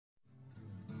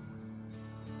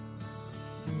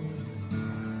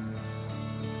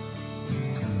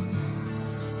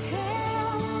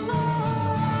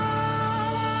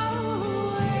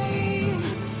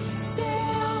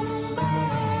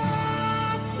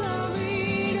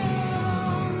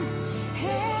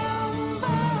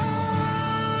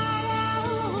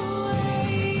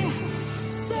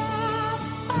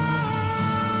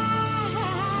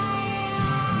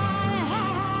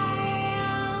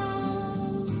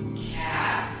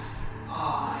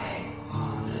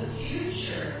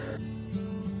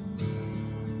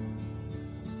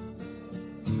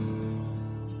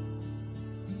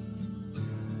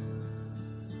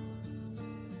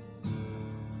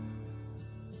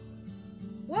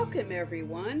Welcome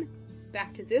everyone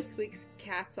back to this week's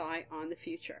Cat's Eye on the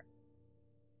Future.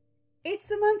 It's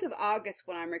the month of August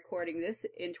when I'm recording this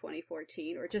in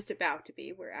 2014, or just about to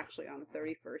be. We're actually on the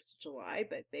 31st of July,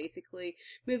 but basically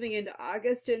moving into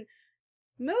August, and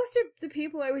most of the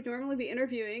people I would normally be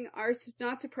interviewing are,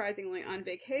 not surprisingly, on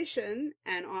vacation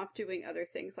and off doing other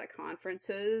things like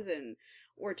conferences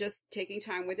or just taking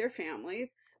time with their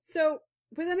families. So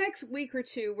for the next week or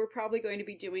two, we're probably going to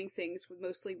be doing things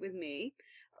mostly with me.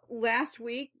 Last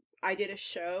week, I did a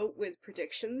show with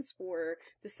predictions for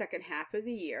the second half of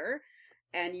the year,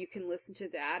 and you can listen to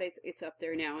that. It's up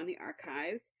there now in the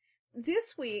archives.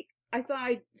 This week, I thought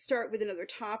I'd start with another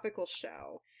topical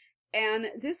show, and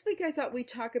this week I thought we'd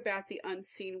talk about the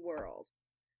unseen world.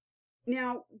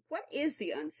 Now, what is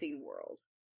the unseen world?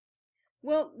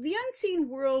 Well, the unseen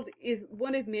world is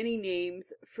one of many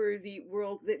names for the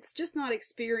world that's just not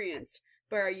experienced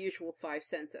by our usual five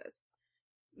senses.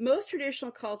 Most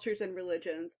traditional cultures and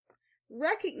religions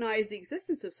recognize the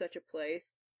existence of such a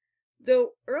place,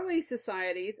 though early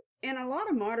societies, and a lot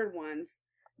of modern ones,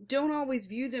 don't always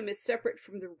view them as separate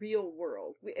from the real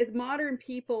world. As modern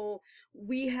people,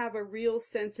 we have a real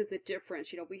sense of the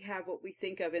difference. We have what we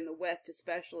think of in the West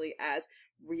especially as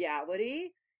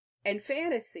reality and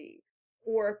fantasy,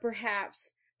 or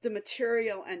perhaps the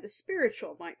material and the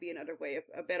spiritual might be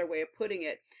a better way of putting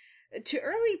it. To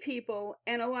early people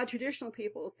and a lot of traditional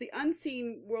peoples, the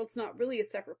unseen world's not really a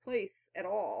separate place at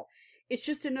all. It's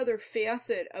just another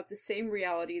facet of the same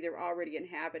reality they're already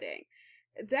inhabiting.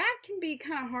 That can be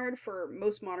kind of hard for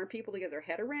most modern people to get their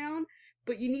head around,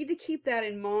 but you need to keep that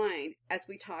in mind as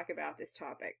we talk about this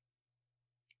topic.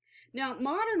 Now,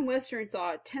 modern Western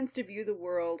thought tends to view the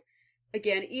world,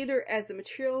 again, either as the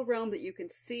material realm that you can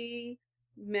see,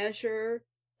 measure,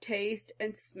 taste,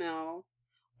 and smell,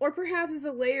 or perhaps as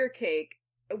a layer cake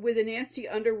with a nasty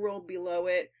underworld below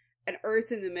it, an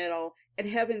earth in the middle, and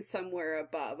heaven somewhere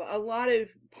above. A lot of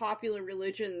popular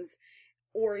religions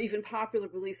or even popular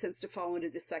beliefs tends to fall into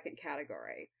the second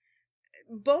category.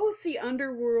 Both the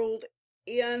underworld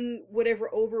and whatever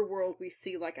overworld we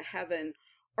see like a heaven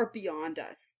are beyond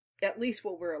us, at least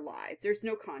while we're alive. There's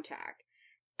no contact.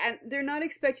 And they're not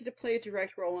expected to play a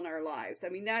direct role in our lives. I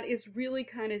mean, that is really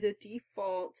kind of the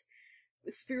default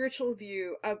spiritual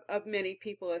view of many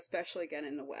people, especially again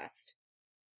in the West.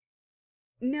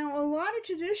 Now, a lot of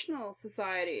traditional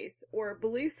societies or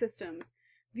belief systems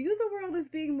view the world as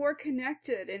being more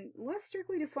connected and less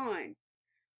strictly defined.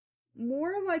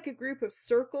 More like a group of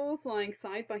circles lying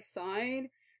side by side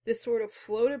that sort of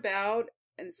float about,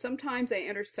 and sometimes they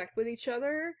intersect with each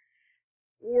other,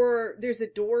 or there's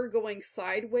a door going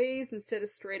sideways instead of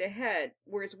straight ahead,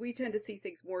 whereas we tend to see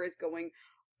things more as going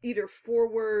either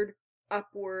forward,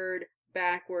 upward,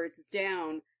 backwards,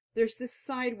 down. There's this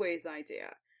sideways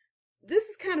idea. This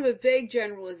is kind of a vague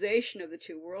generalization of the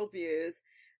two worldviews,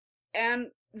 and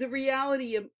the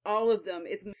reality of all of them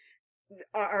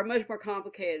are much more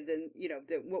complicated than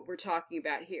what we're talking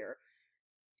about here.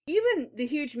 Even the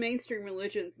huge mainstream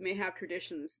religions may have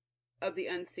traditions of the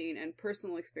unseen and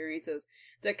personal experiences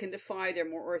that can defy their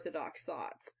more orthodox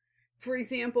thoughts. For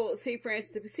example, St.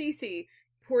 Francis of Assisi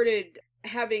reported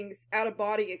having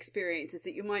out-of-body experiences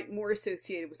that you might more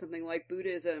associate with something like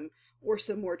Buddhism or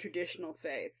some more traditional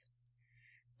faiths.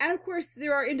 And of course,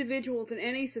 there are individuals in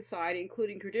any society,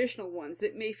 including traditional ones,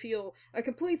 that may feel a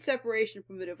complete separation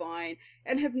from the divine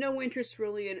and have no interest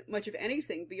really in much of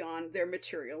anything beyond their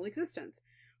material existence.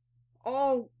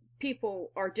 All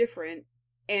people are different,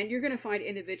 and you're going to find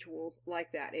individuals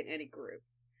like that in any group.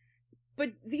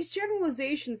 But these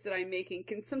generalizations that I'm making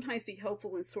can sometimes be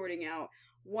helpful in sorting out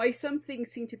why some things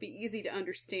seem to be easy to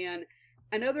understand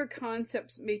and other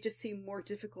concepts may just seem more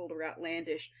difficult or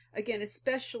outlandish, again,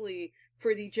 especially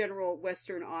for the general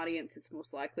Western audience that's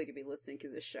most likely to be listening to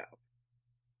this show.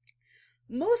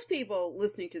 Most people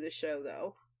listening to this show,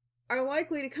 though, are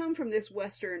likely to come from this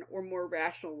Western or more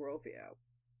rational worldview.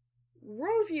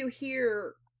 Worldview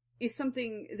here is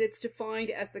something that's defined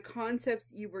as the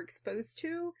concepts you were exposed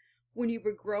to when you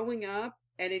were growing up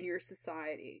and in your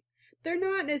society. They're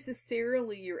not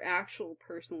necessarily your actual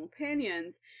personal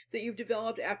opinions that you've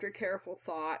developed after careful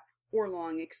thought or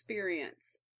long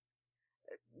experience.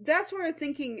 That sort of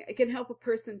thinking can help a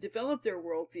person develop their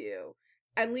worldview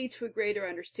and lead to a greater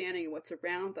understanding of what's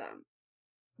around them.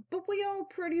 But we all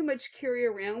pretty much carry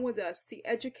around with us the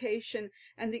education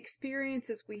and the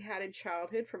experiences we had in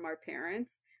childhood from our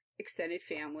parents, extended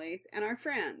families, and our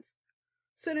friends.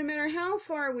 So no matter how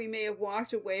far we may have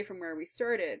walked away from where we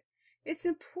started, it's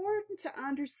important to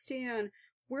understand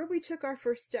where we took our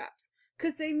first steps,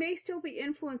 because they may still be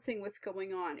influencing what's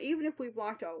going on, even if we've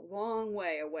walked a long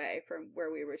way away from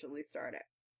where we originally started.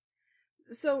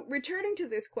 So, returning to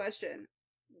this question,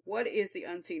 what is the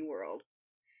unseen world?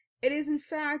 It is, in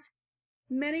fact,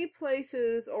 many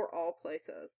places or all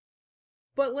places.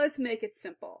 But let's make it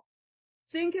simple.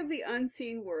 Think of the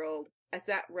unseen world as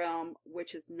that realm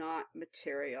which is not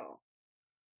material.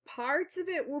 Parts of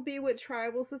it will be what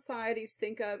tribal societies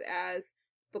think of as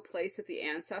the place of the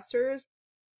ancestors,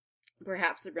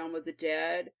 perhaps the realm of the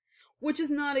dead, which is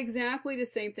not exactly the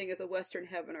same thing as a Western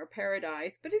heaven or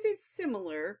paradise, but it is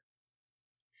similar.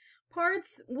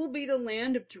 Parts will be the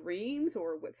land of dreams,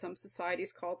 or what some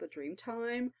societies call the dream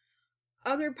time.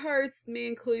 Other parts may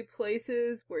include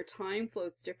places where time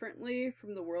flows differently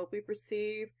from the world we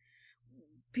perceive.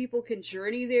 People can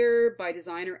journey there by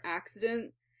design or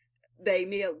accident. They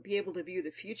may be able to view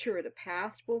the future or the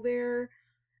past while there.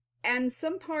 And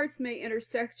some parts may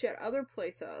intersect at other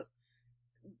places.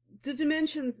 The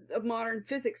dimensions of modern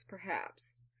physics,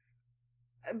 perhaps.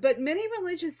 But many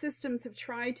religious systems have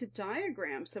tried to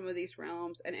diagram some of these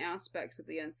realms and aspects of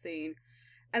the unseen,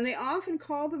 and they often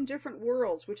call them different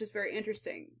worlds, which is very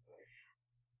interesting.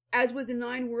 As with the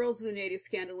 9 worlds of the native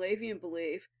Scandinavian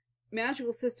belief,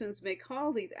 magical systems may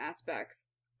call these aspects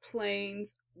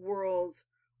planes, worlds,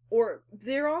 or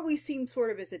they're always seen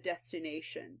sort of as a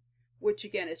destination, which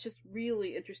again is just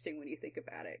really interesting when you think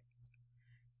about it.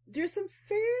 There's some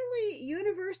fairly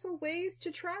universal ways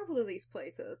to travel to these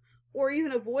places, or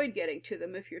even avoid getting to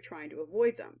them if you're trying to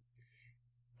avoid them.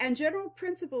 And general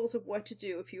principles of what to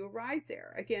do if you arrive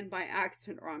there, again by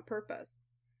accident or on purpose.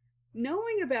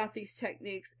 Knowing about these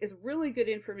techniques is really good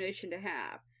information to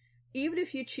have, even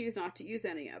if you choose not to use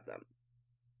any of them.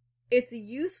 It's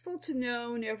useful to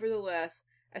know, nevertheless,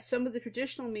 as some of the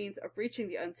traditional means of reaching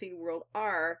the unseen world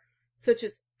are, such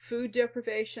as food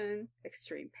deprivation,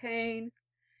 extreme pain.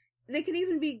 They can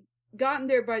even be gotten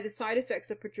there by the side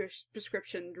effects of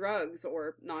prescription drugs,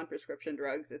 or non-prescription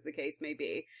drugs, as the case may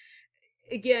be.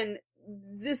 Again,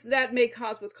 that may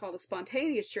cause what's called a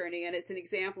spontaneous journey, and it's an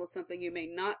example of something you may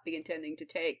not be intending to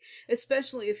take,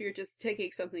 especially if you're just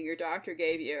taking something your doctor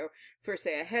gave you for,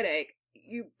 say, a headache.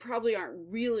 You probably aren't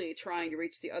really trying to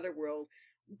reach the other world,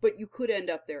 but you could end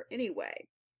up there anyway.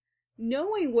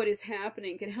 Knowing what is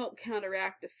happening can help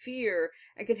counteract the fear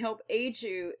and can help aid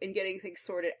you in getting things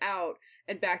sorted out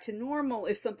and back to normal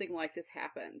if something like this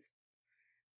happens.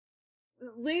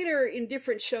 Later in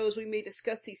different shows we may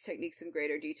discuss these techniques in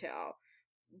greater detail,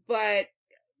 but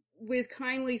with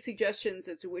kindly suggestions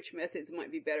as to which methods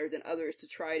might be better than others to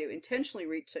try to intentionally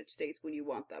reach such states when you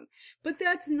want them. But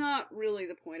that's not really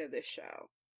the point of this show.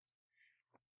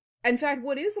 In fact,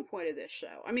 what is the point of this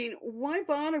show? I mean, why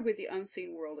bother with the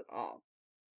unseen world at all?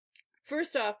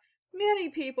 First off, many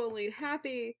people lead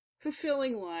happy,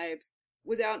 fulfilling lives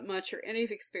without much or any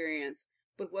experience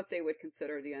with what they would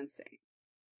consider the unseen.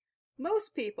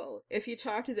 Most people, if you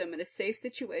talk to them in a safe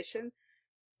situation,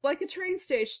 like a train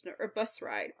station or bus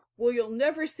ride, well, you'll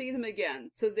never see them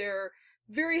again, so they're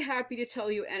very happy to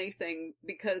tell you anything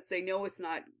because they know it's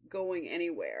not going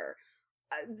anywhere.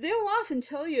 They'll often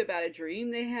tell you about a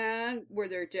dream they had where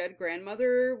their dead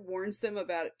grandmother warns them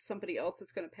about somebody else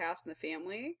that's going to pass in the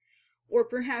family, or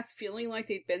perhaps feeling like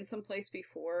they'd been someplace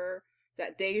before,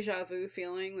 that deja vu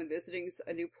feeling when visiting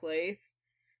a new place.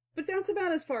 But that's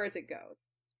about as far as it goes.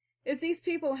 If these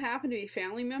people happen to be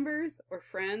family members or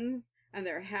friends and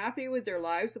they're happy with their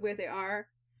lives the way they are,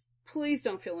 please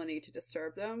don't feel a need to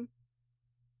disturb them.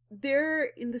 They're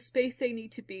in the space they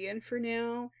need to be in for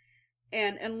now.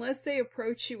 And unless they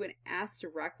approach you and ask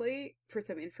directly for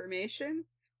some information,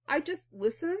 I just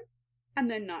listen and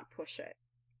then not push it.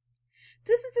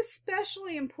 This is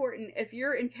especially important if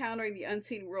you're encountering the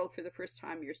unseen world for the first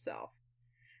time yourself.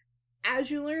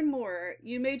 As you learn more,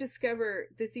 you may discover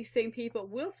that these same people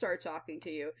will start talking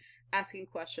to you, asking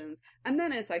questions, and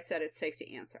then, as I said, it's safe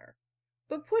to answer.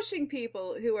 But pushing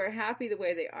people who are happy the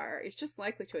way they are is just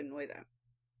likely to annoy them.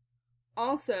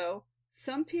 Also,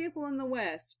 some people in the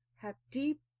West have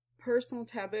deep personal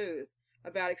taboos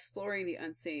about exploring the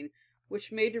unseen,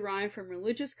 which may derive from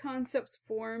religious concepts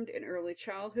formed in early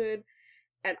childhood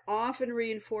and often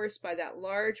reinforced by that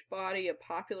large body of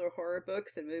popular horror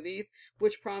books and movies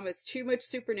which promise too much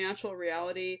supernatural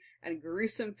reality and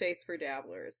gruesome fates for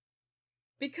dabblers.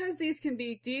 Because these can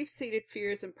be deep-seated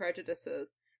fears and prejudices,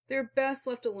 they're best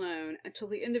left alone until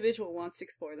the individual wants to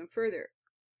explore them further.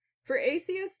 For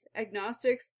atheists,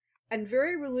 agnostics, and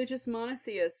very religious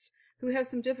monotheists who have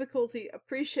some difficulty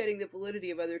appreciating the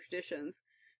validity of other traditions,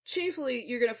 chiefly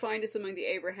you're going to find this among the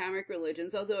Abrahamic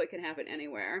religions, although it can happen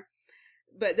anywhere,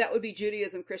 but that would be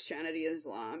Judaism, Christianity, and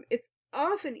Islam. It's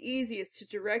often easiest to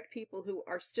direct people who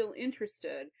are still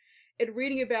interested in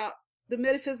reading about the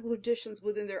metaphysical traditions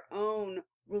within their own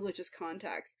religious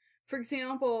context. For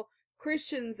example,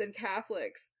 Christians and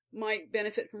Catholics might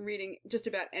benefit from reading just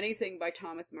about anything by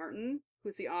Thomas Merton,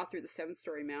 who's the author of The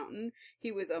Seven-Story Mountain.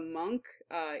 He was a monk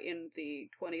in the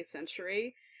 20th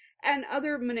century. And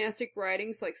other monastic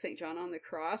writings like St. John on the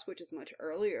Cross, which is much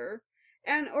earlier,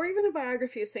 or even a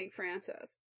biography of St.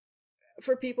 Francis.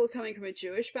 For people coming from a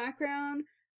Jewish background,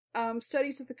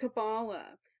 studies of the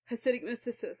Kabbalah, Hasidic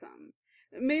mysticism,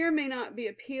 may or may not be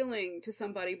appealing to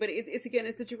somebody, but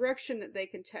it's a direction that they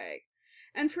can take.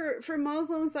 And for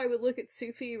Muslims, I would look at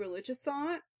Sufi religious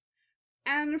thought.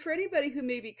 And for anybody who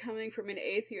may be coming from an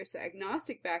atheist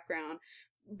agnostic background,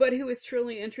 but who is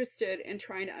truly interested in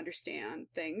trying to understand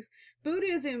things,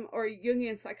 Buddhism or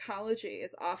Jungian psychology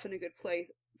is often a good place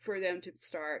for them to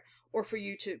start, or for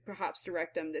you to perhaps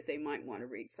direct them that they might want to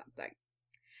read something.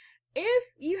 If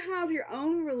you have your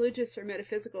own religious or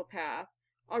metaphysical path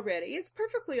already, it's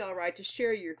perfectly all right to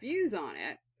share your views on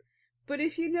it. But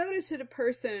if you notice that a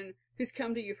person who's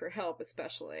come to you for help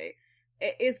especially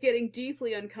is getting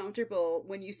deeply uncomfortable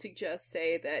when you suggest,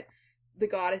 say, that the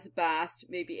goddess Bast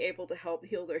may be able to help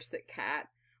heal their sick cat,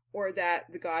 or that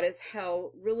the goddess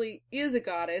Hel really is a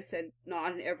goddess and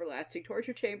not an everlasting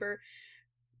torture chamber,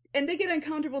 and they get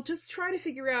uncomfortable, just try to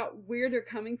figure out where they're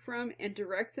coming from and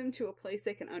direct them to a place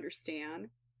they can understand.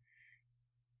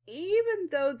 Even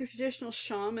though the traditional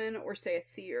shaman, or say a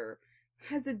seer,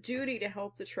 has a duty to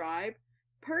help the tribe,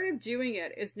 part of doing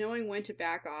it is knowing when to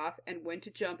back off and when to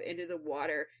jump into the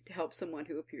water to help someone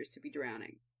who appears to be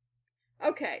drowning.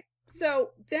 Okay,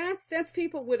 so that's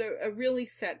people with a really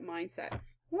set mindset.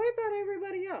 What about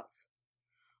everybody else?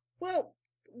 Well,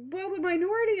 the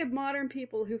minority of modern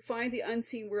people who find the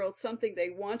unseen world something they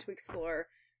want to explore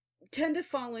tend to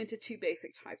fall into two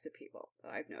basic types of people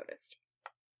that I've noticed.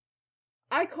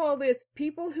 I call this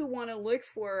people who want to look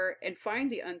for and find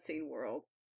the unseen world,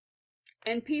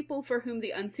 and people for whom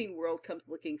the unseen world comes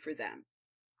looking for them.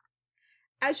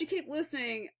 As you keep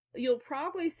listening, you'll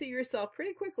probably see yourself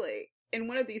pretty quickly in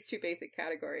one of these two basic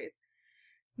categories.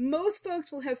 Most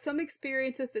folks will have some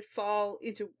experiences that fall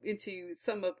into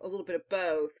a little bit of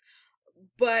both,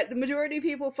 but the majority of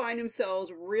people find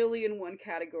themselves really in one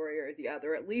category or the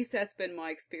other. At least that's been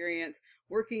my experience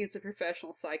working as a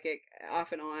professional psychic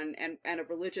off and on, and a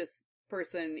religious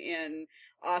person in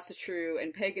Asatru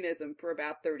and paganism for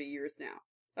about 30 years now.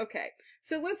 Okay,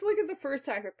 so let's look at the first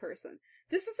type of person.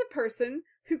 This is the person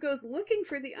who goes looking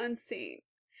for the unseen.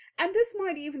 And this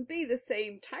might even be the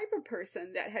same type of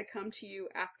person that had come to you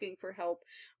asking for help,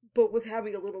 but was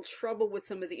having a little trouble with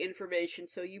some of the information,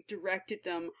 so you've directed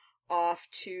them off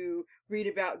to read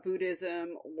about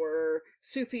Buddhism or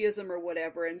Sufism or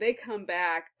whatever, and they come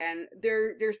back and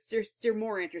they're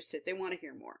more interested. They want to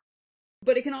hear more.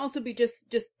 But it can also be just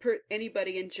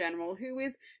anybody in general who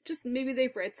is just, maybe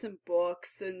they've read some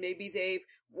books and maybe they've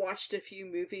watched a few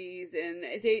movies and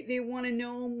they want to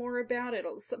know more about it.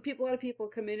 A lot of people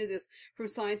come into this from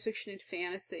science fiction and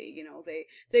fantasy. You know,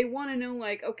 they want to know,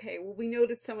 like, okay, well, we know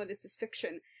that some of this is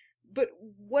fiction, but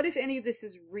what if any of this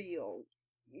is real?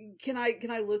 Can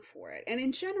I look for it? And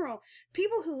in general,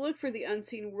 people who look for the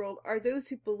unseen world are those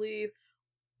who believe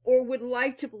or would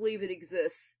like to believe it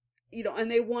exists. You know,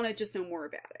 and they want to just know more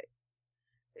about it.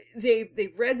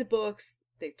 They've read the books,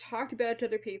 they've talked about it to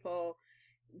other people,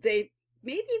 they've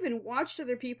maybe even watched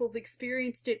other people who've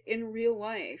experienced it in real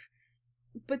life,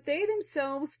 but they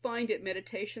themselves find it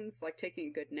meditations like taking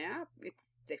a good nap.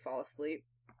 They fall asleep.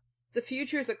 The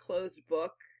future is a closed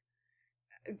book.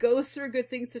 Ghosts are good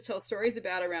things to tell stories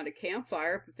about around a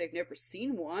campfire if they've never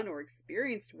seen one or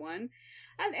experienced one.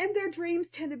 And their dreams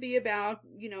tend to be about,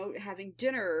 you know, having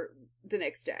dinner the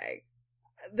next day.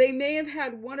 They may have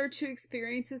had one or two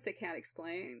experiences they can't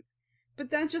explain, but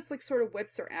that just like sort of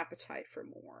whets their appetite for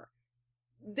more.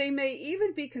 They may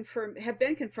even have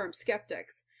been confirmed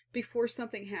skeptics before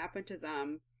something happened to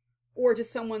them or to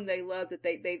someone they love that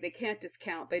they can't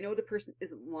discount. They know the person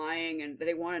isn't lying and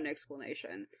they want an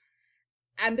explanation.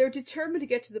 And they're determined to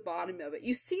get to the bottom of it.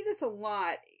 You see this a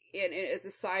lot, as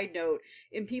a side note,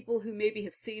 in people who maybe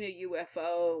have seen a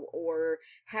UFO or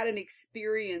had an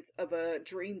experience of a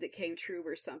dream that came true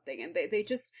or something, and they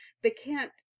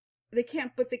can't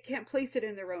place it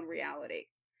in their own reality.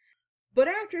 But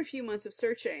after a few months of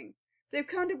searching, they've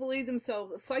come to believe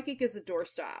themselves a psychic is a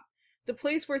doorstop, the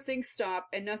place where things stop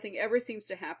and nothing ever seems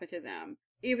to happen to them,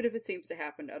 even if it seems to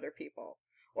happen to other people.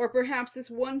 Or perhaps this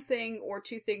one thing or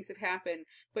two things have happened,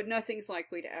 but nothing's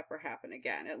likely to ever happen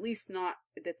again, at least not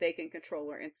that they can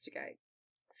control or instigate.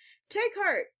 Take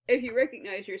heart if you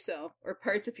recognize yourself or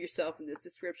parts of yourself in this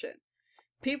description.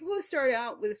 People who start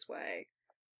out this way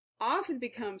often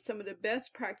become some of the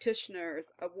best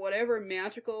practitioners of whatever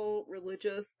magical,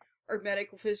 religious, or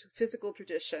medical physical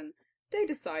tradition they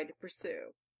decide to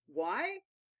pursue. Why?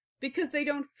 Because they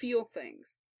don't feel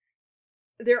things.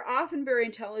 They're often very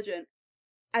intelligent,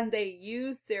 and they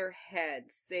use their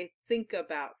heads. They think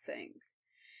about things.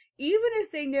 Even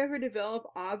if they never develop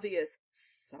obvious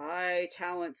psi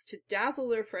talents to dazzle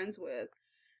their friends with,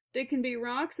 they can be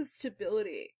rocks of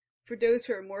stability for those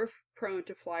who are more prone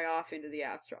to fly off into the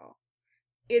astral.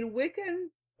 In Wiccan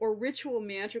or ritual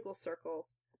magical circles,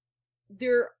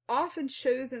 they're often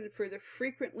chosen for the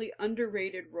frequently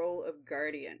underrated role of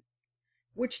guardian,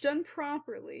 which done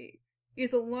properly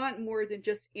is a lot more than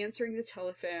just answering the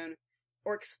telephone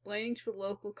or explaining to the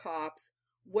local cops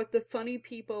what the funny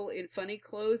people in funny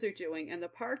clothes are doing in the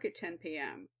park at 10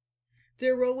 p.m.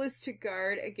 Their role is to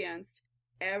guard against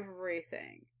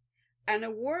everything. And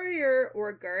a warrior or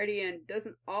a guardian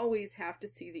doesn't always have to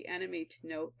see the enemy to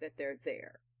know that they're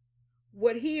there.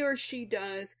 What he or she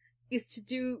does is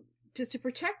to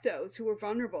protect those who are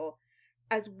vulnerable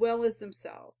as well as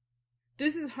themselves.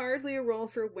 This is hardly a role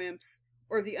for wimps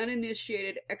or the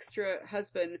uninitiated extra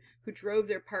husband who drove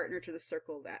their partner to the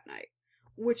circle that night,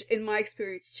 which in my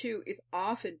experience too is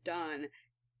often done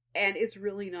and is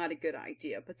really not a good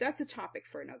idea, but that's a topic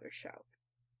for another show.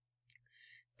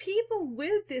 People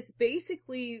with this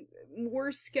basically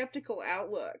more skeptical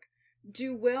outlook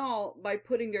do well by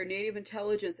putting their native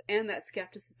intelligence and that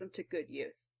skepticism to good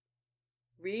use.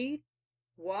 Read,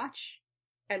 watch,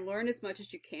 and learn as much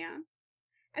as you can.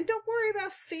 And don't worry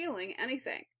about failing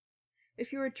anything.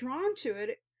 If you are drawn to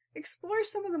it, explore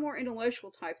some of the more intellectual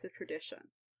types of tradition.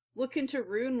 Look into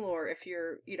rune lore if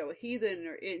you're, a heathen,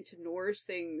 or into Norse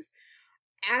things,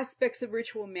 aspects of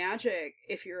ritual magic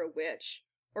if you're a witch,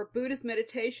 or Buddhist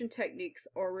meditation techniques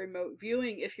or remote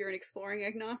viewing if you're an exploring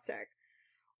agnostic.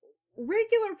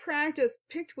 Regular practice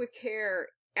picked with care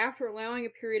after allowing a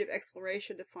period of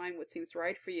exploration to find what seems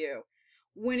right for you,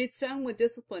 when it's done with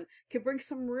discipline, can bring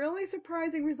some really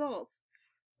surprising results.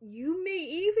 You may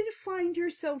even find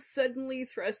yourself suddenly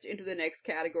thrust into the next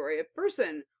category of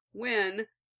person when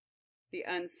the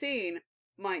unseen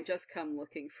might just come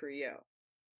looking for you.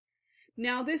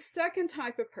 Now, this second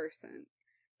type of person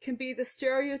can be the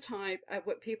stereotype of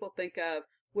what people think of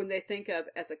when they think of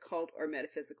as occult or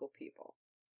metaphysical people.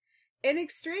 In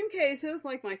extreme cases,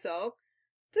 like myself,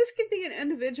 this can be an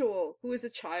individual who as a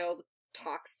child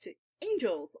talks to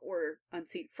angels or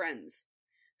unseen friends,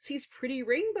 sees pretty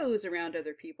rainbows around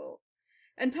other people,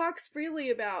 and talks freely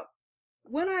about,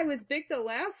 when I was big the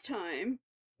last time,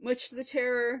 much to the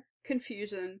terror,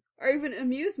 confusion, or even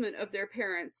amusement of their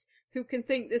parents, who can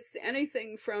think this is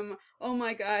anything from, oh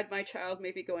my God, my child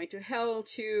may be going to hell,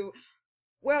 to,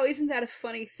 well, isn't that a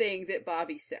funny thing that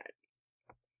Bobby said?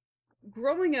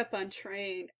 Growing up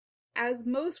untrained, as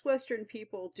most Western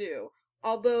people do,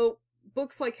 although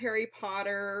books like Harry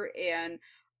Potter and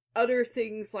other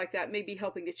things like that may be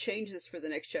helping to change this for the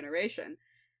next generation,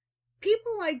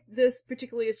 people like this,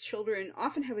 particularly as children,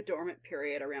 often have a dormant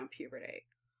period around puberty.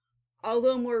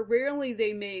 Although more rarely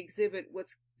they may exhibit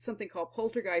what's something called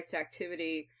poltergeist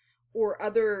activity or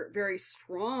other very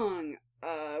strong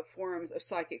forms of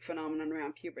psychic phenomenon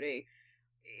around puberty.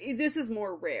 This is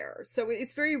more rare. So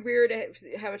it's very rare to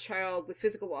have a child with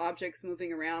physical objects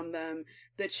moving around them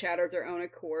that shatter their own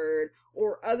accord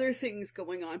or other things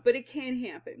going on, but it can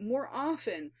happen. More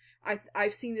often,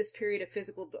 I've seen this period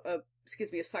of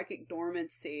psychic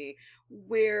dormancy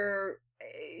where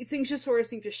things just sort of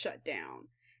seem to shut down.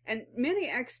 And many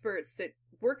experts that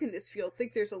work in this field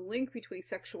think there's a link between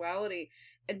sexuality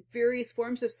and various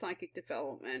forms of psychic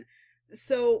development.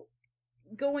 So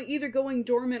either going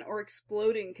dormant or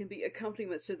exploding can be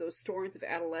accompaniments to those storms of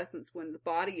adolescence when the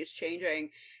body is changing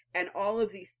and all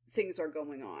of these things are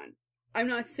going on. I'm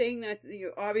not saying that,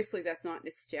 obviously that's not an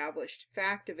established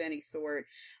fact of any sort,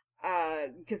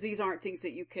 because these aren't things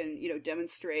that you can,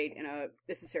 demonstrate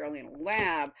necessarily in a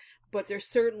lab, but they're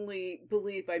certainly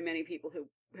believed by many people who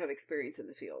have experience in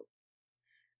the field.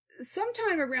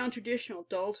 Sometime around traditional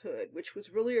adulthood, which was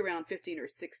really around 15 or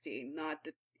 16, not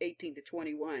the 18 to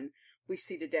 21 we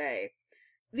see today,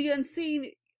 the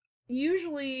unseen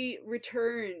usually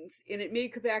returns, and it may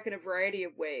come back in a variety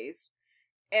of ways.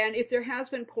 And if there has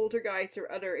been poltergeists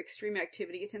or other extreme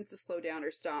activity, it tends to slow down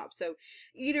or stop. So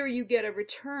either you get a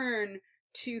return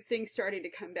to things starting to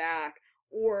come back,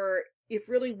 or if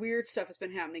really weird stuff has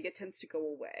been happening, it tends to go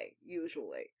away,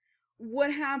 usually.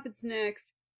 What happens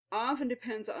next often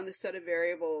depends on the set of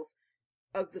variables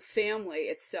of the family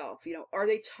itself. Are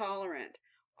they tolerant?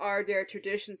 Are there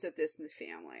traditions of this in the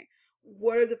family?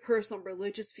 What are the personal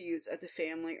religious views of the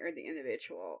family or the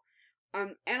individual?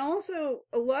 And also,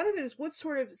 a lot of it is what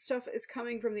sort of stuff is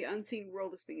coming from the unseen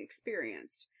world that's being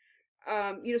experienced.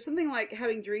 Something like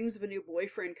having dreams of a new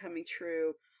boyfriend coming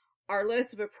true are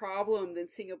less of a problem than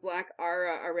seeing a black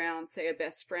aura around, say, a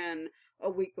best friend a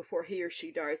week before he or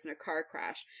she dies in a car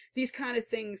crash. These kind of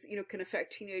things, can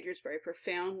affect teenagers very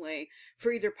profoundly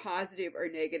for either positive or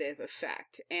negative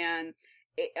effect. And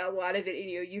a lot of it,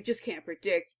 you just can't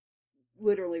predict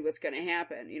literally what's going to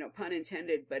happen, pun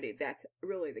intended, but that's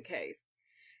really the case.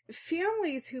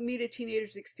 Families who meet a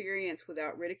teenager's experience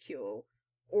without ridicule,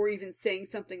 or even saying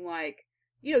something like,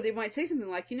 they might say something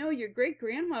like, your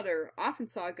great-grandmother often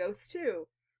saw ghosts too.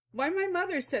 Why, my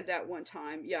mother said that one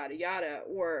time, yada yada.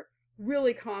 Or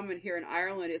really common here in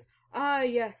Ireland is, ah,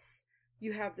 yes,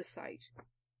 you have the sight.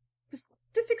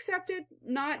 Just accept it,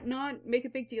 not make a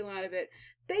big deal out of it.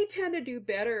 They tend to do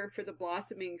better for the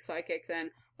blossoming psychic than,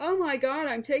 oh my God,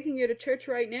 I'm taking you to church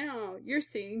right now. You're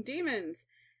seeing demons.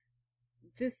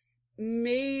 This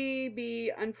may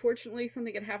be, unfortunately,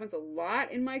 something that happens a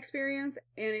lot in my experience,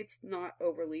 and it's not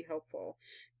overly helpful.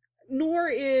 Nor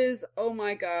is, oh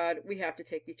my God, we have to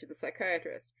take you to the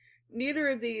psychiatrist. Neither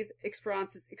of these extreme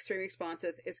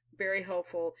responses is very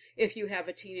helpful if you have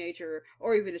a teenager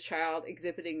or even a child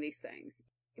exhibiting these things.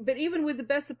 But even with the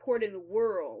best support in the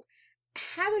world,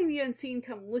 having the unseen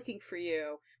come looking for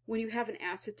you when you haven't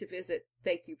asked it to visit,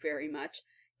 thank you very much,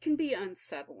 can be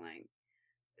unsettling.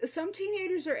 Some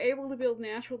teenagers are able to build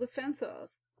natural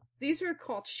defenses. These are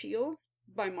called shields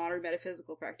by modern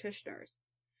metaphysical practitioners.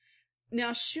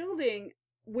 Now, shielding,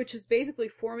 which is basically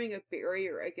forming a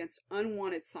barrier against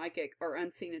unwanted psychic or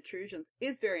unseen intrusions,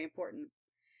 is very important.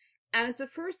 And it's the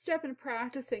first step in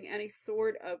practicing any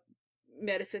sort of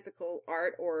metaphysical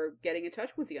art or getting in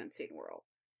touch with the unseen world.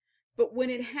 But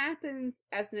when it happens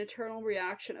as an internal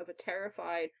reaction of a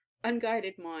terrified,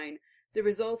 unguided mind, the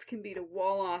results can be to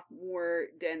wall off more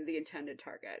than the intended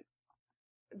target.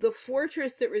 The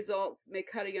fortress that results may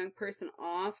cut a young person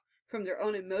off from their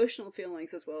own emotional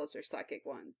feelings as well as their psychic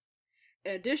ones.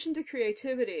 In addition to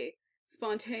creativity,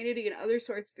 spontaneity and other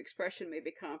sorts of expression may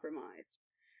be compromised.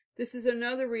 This is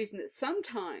another reason that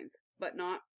sometimes, but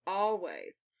not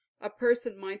always, a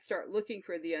person might start looking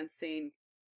for the unseen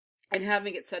and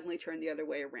having it suddenly turn the other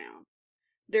way around.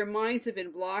 Their minds have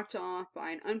been blocked off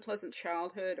by an unpleasant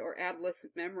childhood or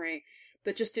adolescent memory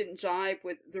that just didn't jibe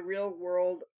with the real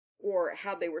world or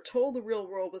how they were told the real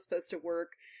world was supposed to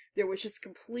work. There was just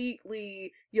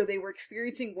completely, they were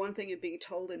experiencing one thing and being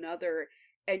told another.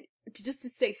 And just to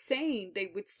stay sane,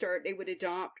 they would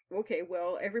adopt, okay,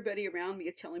 well, everybody around me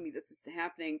is telling me this is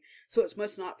happening, so it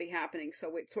must not be happening,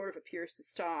 so it sort of appears to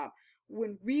stop.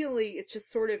 When really, it's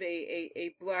just sort of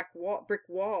a brick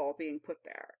wall being put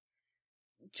there.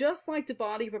 Just like the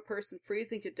body of a person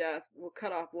freezing to death will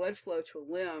cut off blood flow to a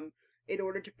limb in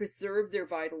order to preserve their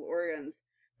vital organs,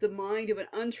 the mind of an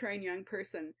untrained young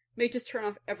person may just turn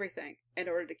off everything in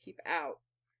order to keep out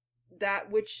that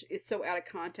which is so out of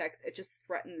context it just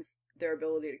threatens their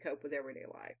ability to cope with everyday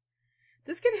life.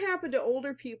 This can happen to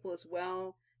older people as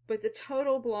well, but the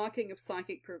total blocking of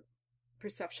psychic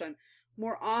perception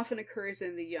more often occurs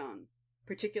in the young,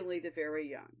 particularly the very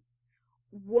young.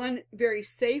 One very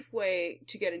safe way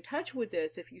to get in touch with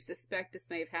this, if you suspect this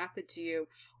may have happened to you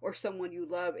or someone you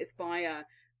love, is via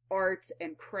arts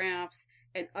and crafts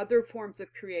and other forms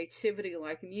of creativity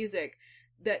like music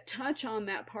that touch on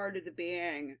that part of the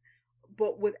being,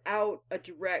 but without a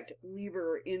direct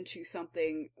lever into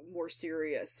something more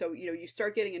serious. So, you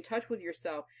start getting in touch with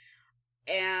yourself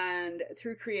and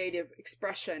through creative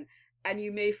expression, and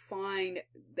you may find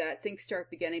that things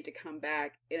start beginning to come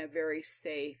back in a very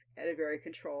safe and a very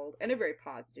controlled and a very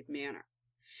positive manner.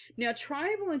 Now,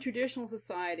 tribal and traditional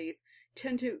societies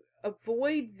tend to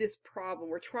avoid this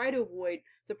problem or try to avoid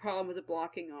the problem of the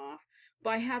blocking off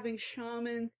by having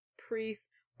shamans, priests,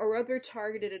 or other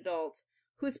targeted adults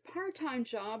whose part-time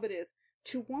job it is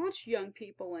to watch young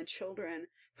people and children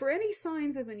for any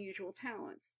signs of unusual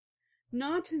talents.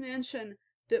 Not to mention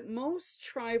that most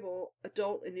tribal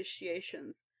adult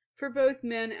initiations for both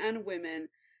men and women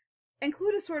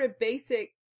include a sort of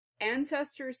basic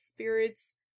ancestors,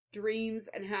 spirits, dreams,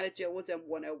 and how to deal with them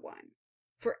 101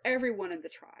 for everyone in the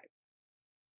tribe.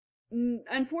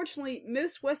 Unfortunately,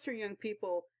 most Western young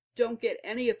people don't get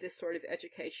any of this sort of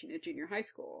education in junior high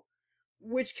school,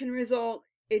 which can result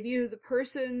in neither the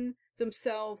person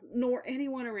themselves nor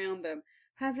anyone around them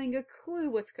having a clue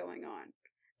what's going on.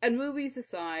 And movies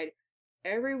aside,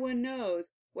 everyone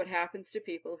knows what happens to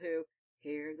people who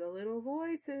hear the little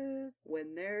voices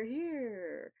when they're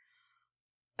here.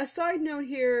 A side note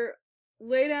here,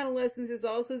 late adolescence is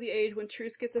also the age when true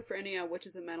schizophrenia, which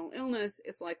is a mental illness,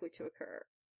 is likely to occur.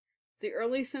 The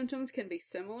early symptoms can be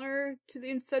similar to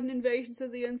the sudden invasions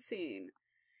of the unseen.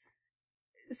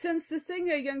 Since the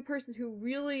thing a young person who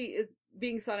really is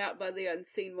being sought out by the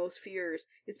unseen most fears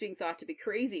is being thought to be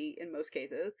crazy in most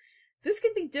cases, this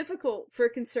can be difficult for a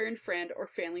concerned friend or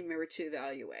family member to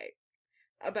evaluate.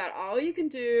 About all you can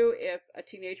do if a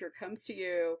teenager comes to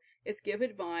you is give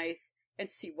advice and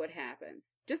see what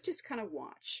happens. Just kind of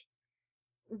watch.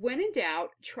 When in doubt,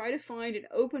 try to find an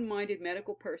open-minded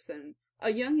medical person. A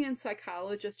Jungian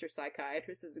psychologist or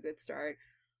psychiatrist is a good start,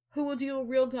 who will deal with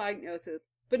real diagnosis,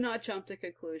 but not jump to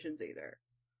conclusions either.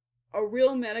 A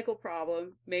real medical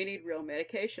problem may need real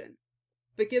medication,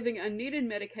 but giving unneeded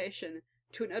medication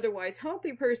to an otherwise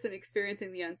healthy person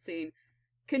experiencing the unseen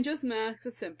can just mask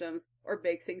the symptoms or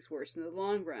make things worse in the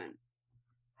long run.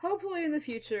 Hopefully in the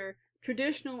future,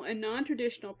 traditional and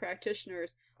non-traditional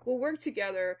practitioners will work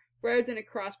together rather than at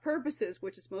cross purposes,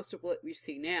 which is most of what we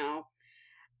see now.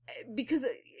 Because in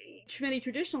many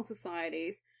traditional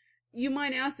societies, you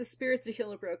might ask the spirits to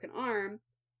heal a broken arm,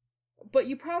 but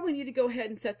you probably need to go ahead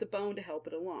and set the bone to help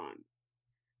it along.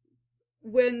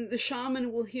 When the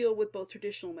shaman will heal with both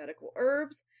traditional medical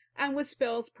herbs and with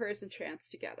spells, prayers, and chants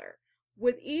together,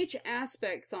 with each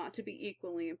aspect thought to be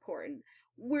equally important.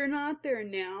 We're not there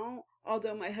now,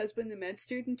 although my husband, the med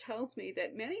student, tells me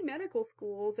that many medical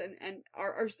schools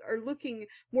are looking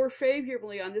more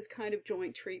favorably on this kind of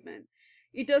joint treatment.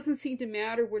 It doesn't seem to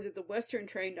matter whether the Western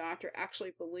trained doctor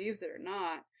actually believes it or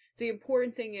not. The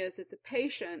important thing is that the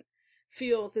patient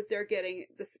feels that they're getting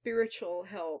the spiritual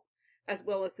help as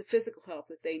well as the physical help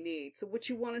that they need. So what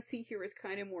you want to see here is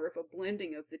kind of more of a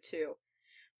blending of the two.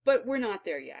 But we're not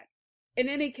there yet. In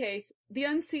any case, the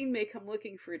unseen may come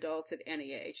looking for adults at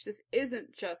any age. This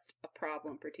isn't just a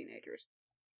problem for teenagers.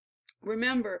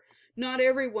 Remember, not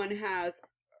everyone has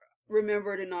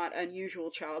remembered a not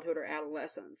unusual childhood or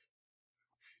adolescence.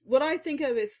 What I think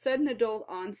of as sudden adult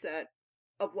onset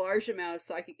of large amount of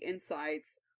psychic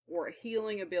insights or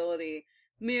healing ability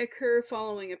may occur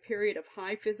following a period of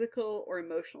high physical or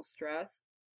emotional stress.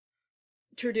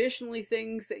 Traditionally,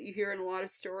 things that you hear in a lot of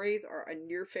stories are a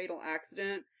near-fatal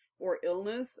accident or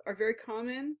illness are very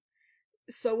common.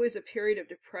 So is a period of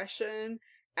depression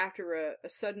after a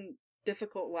sudden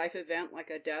difficult life event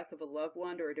like a death of a loved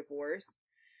one or a divorce.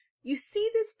 You see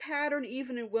this pattern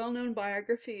even in well-known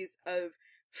biographies of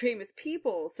famous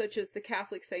people, such as the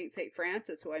Catholic saint, St.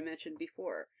 Francis, who I mentioned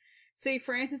before. St.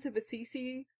 Francis of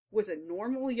Assisi was a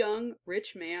normal, young,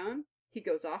 rich man. He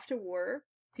goes off to war.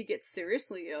 He gets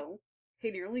seriously ill.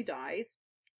 He nearly dies.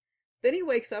 Then he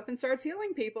wakes up and starts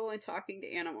healing people and talking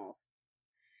to animals.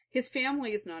 His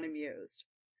family is not amused.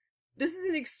 This is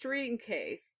an extreme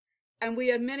case, and we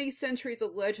have many centuries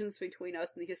of legends between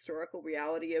us and the historical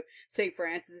reality of St.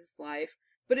 Francis's life,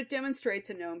 but it demonstrates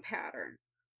a known pattern.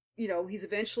 You know, he's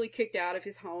eventually kicked out of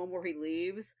his home where he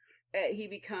leaves. He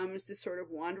becomes this sort of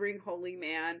wandering holy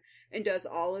man and does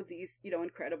all of these,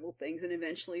 incredible things, and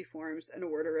eventually forms an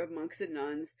order of monks and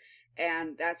nuns,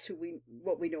 and that's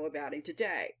what we know about him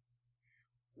today.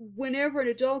 Whenever an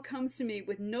adult comes to me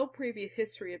with no previous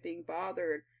history of being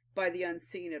bothered by the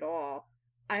unseen at all,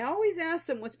 I always ask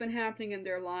them what's been happening in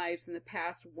their lives in the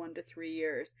past 1 to 3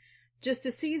 years, just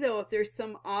to see, though, if there's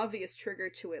some obvious trigger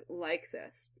to it like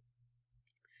this.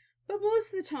 But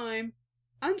most of the time,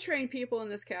 untrained people in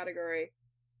this category,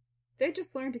 they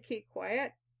just learn to keep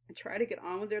quiet and try to get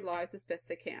on with their lives as best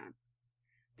they can.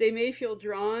 They may feel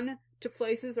drawn to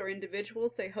places or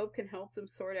individuals they hope can help them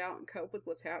sort out and cope with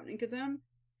what's happening to them,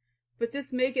 but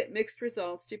this may get mixed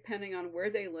results depending on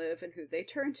where they live and who they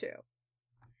turn to.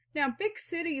 Now, big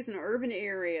cities and urban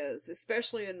areas,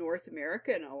 especially in North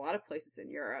America and a lot of places in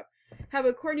Europe, have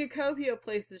a cornucopia of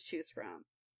places to choose from.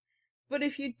 But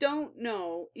if you don't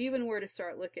know even where to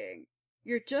start looking,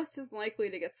 you're just as likely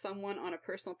to get someone on a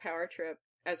personal power trip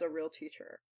as a real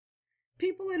teacher.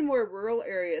 People in more rural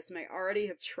areas may already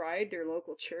have tried their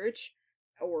local church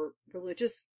or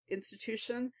religious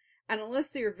institution, and unless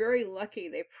they are very lucky,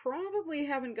 they probably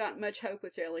haven't got much hope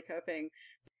with daily coping,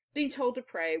 being told to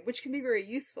pray, which can be very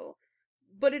useful.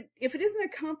 But if it isn't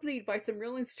accompanied by some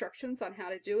real instructions on how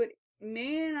to do it, it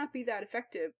may not be that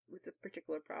effective with this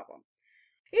particular problem.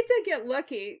 If they get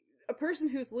lucky, a person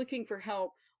who's looking for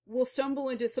help will stumble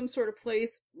into some sort of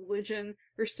place, religion,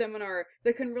 or seminar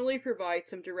that can really provide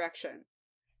some direction.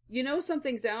 You know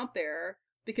something's out there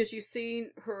because you've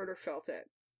seen, heard, or felt it.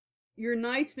 Your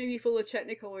nights may be full of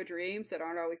technicolor dreams that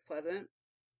aren't always pleasant.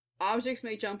 Objects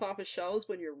may jump off of shelves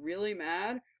when you're really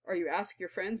mad, or you ask your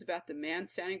friends about the man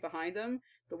standing behind them,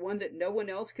 the one that no one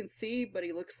else can see, but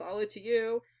he looks solid to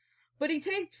you. But he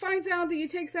finds out that he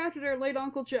takes after their late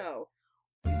Uncle Joe.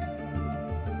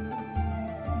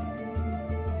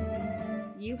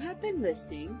 You have been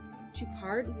listening to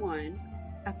part 1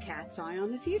 of Cat's Eye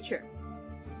on the Future.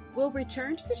 We'll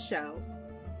return to the show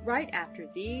right after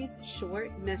these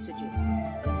short messages.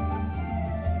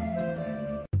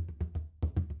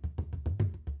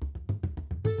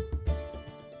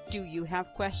 Do you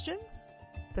have questions?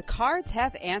 The cards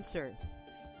have answers.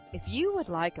 If you would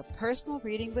like a personal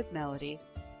reading with Melody,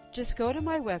 just go to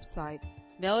my website,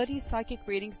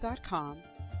 melodipsychicreadings.com.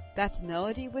 That's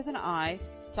Melody with an I,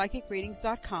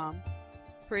 psychicreadings.com,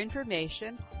 for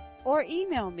information, or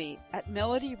email me at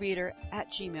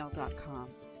melodyreader@gmail.com.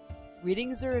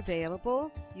 Readings are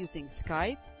available using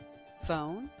Skype,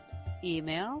 phone,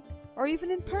 email, or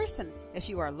even in person if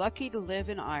you are lucky to live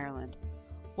in Ireland.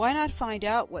 Why not find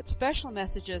out what special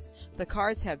messages the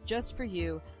cards have just for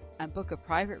you and book a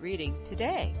private reading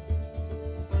today?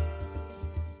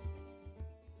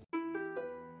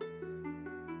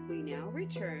 We now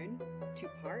return to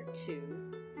part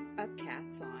 2 of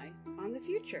Cat's Eye on the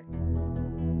Future.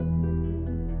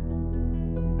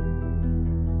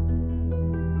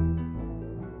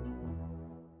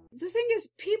 The thing is,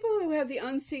 people who have the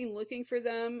unseen looking for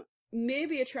them may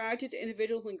be attracted to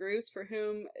individuals and groups for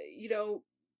whom,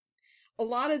 a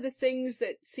lot of the things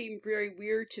that seem very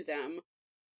weird to them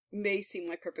may seem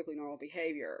like perfectly normal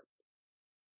behavior.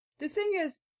 The thing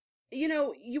is,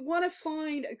 you want to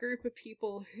find a group of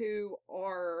people who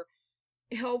are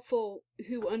helpful,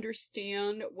 who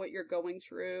understand what you're going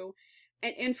through.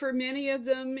 And for many of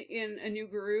them in a new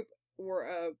group or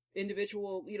a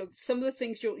individual, some of the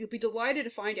things you'll be delighted to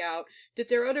find out that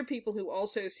there are other people who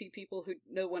also see people who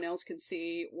no one else can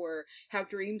see, or have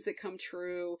dreams that come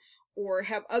true, or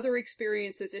have other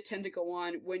experiences that tend to go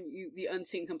on when the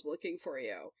unseen comes looking for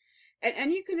you.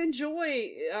 And you can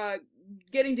enjoy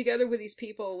getting together with these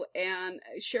people and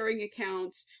sharing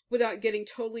accounts without getting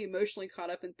totally emotionally caught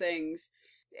up in things.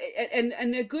 And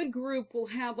a good group will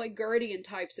have like guardian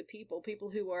types of people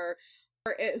who are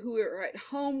at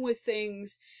home with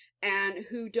things, and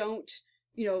who don't,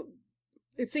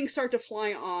 if things start to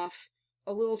fly off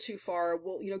a little too far,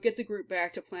 we'll, get the group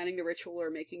back to planning the ritual or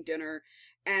making dinner.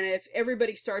 And if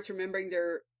everybody starts remembering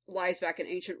their lives back in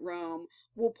ancient Rome,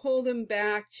 we'll pull them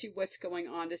back to what's going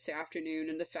on this afternoon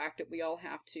and the fact that we all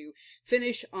have to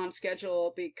finish on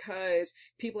schedule because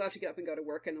people have to get up and go to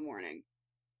work in the morning.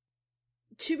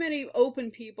 Too many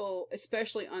open people,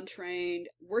 especially untrained,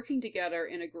 working together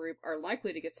in a group are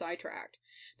likely to get sidetracked.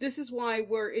 This is why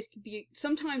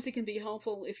sometimes it can be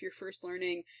helpful if you're first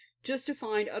learning just to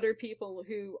find other people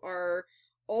who are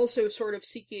also sort of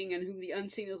seeking and whom the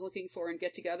unseen is looking for and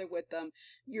get together with them.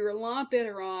 You're a lot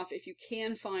better off if you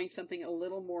can find something a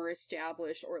little more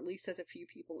established, or at least has a few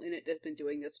people in it that have been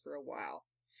doing this for a while.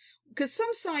 Because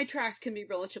some sidetracks can be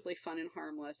relatively fun and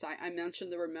harmless. I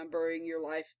mentioned the remembering your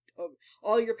life, of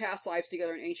all your past lives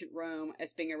together in ancient Rome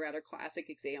as being a rather classic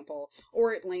example,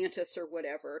 or Atlantis or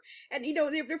whatever. And,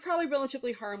 they're probably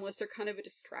relatively harmless. They're kind of a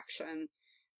distraction.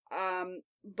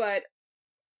 But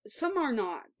some are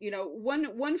not.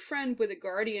 One friend with a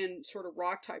guardian sort of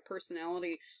rock type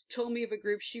personality told me of a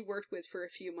group she worked with for a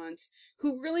few months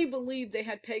who really believed they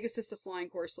had Pegasus the flying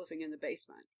horse living in the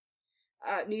basement.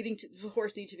 The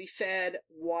horse needed to be fed,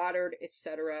 watered,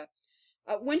 etc.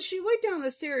 When she went down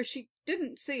the stairs, she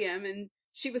didn't see him, and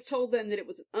she was told then that it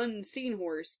was an unseen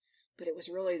horse, but it was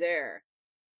really there.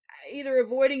 Either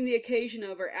avoiding the occasion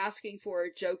of or asking for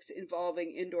jokes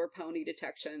involving indoor pony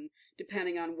detection,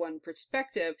 depending on one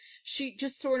perspective, she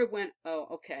just sort of went, oh,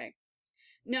 okay.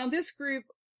 Now, this group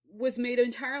was made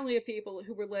entirely of people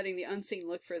who were letting the unseen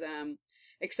look for them,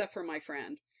 except for my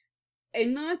friend,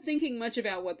 and not thinking much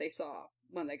about what they saw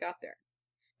when they got there.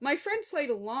 My friend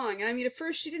played along, and at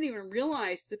first she didn't even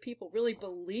realize that people really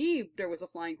believed there was a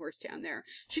flying horse down there.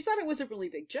 She thought it was a really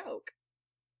big joke.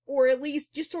 Or at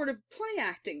least just sort of play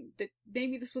acting, that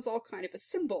maybe this was all kind of a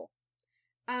symbol.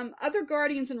 Other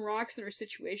guardians and rocks in her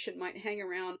situation might hang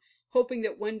around hoping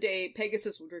that one day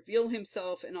Pegasus would reveal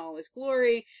himself in all his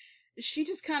glory. She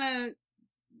just kind of,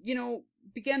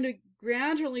 began to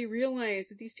gradually realize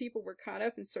that these people were caught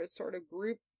up in sort of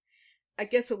group, I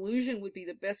guess illusion would be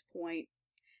the best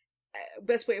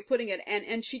way of putting it,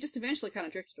 and she just eventually kind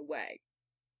of drifted away.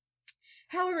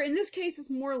 However, in this case, it's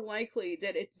more likely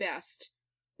that at best,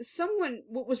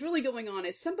 what was really going on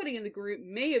is somebody in the group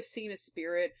may have seen a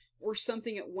spirit or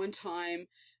something at one time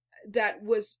that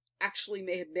was actually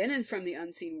may have been in from the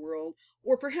unseen world,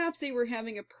 or perhaps they were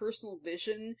having a personal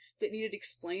vision that needed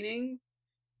explaining,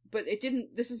 but it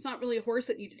didn't. This is not really a horse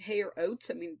that needed hay or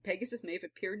oats. Pegasus may have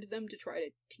appeared to them to try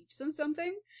to teach them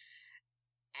something.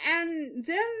 And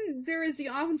then there is the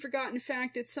often forgotten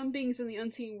fact that some beings in the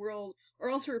unseen world are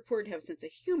also reported to have a sense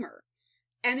of humor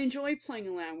and enjoy playing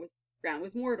around with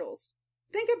mortals.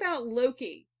 Think about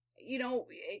Loki,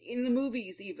 in the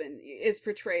movies even, is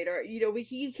portrayed, or,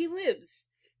 he lives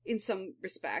in some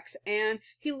respects, and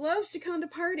he loves to come to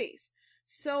parties.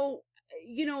 So,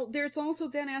 there's also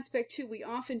that aspect too. We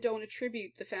often don't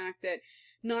attribute the fact that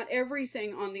not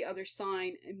everything on the other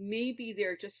sign may be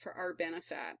there just for our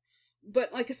benefit.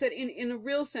 But like I said, in a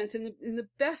real sense, in the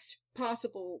best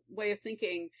possible way of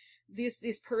thinking,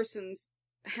 these persons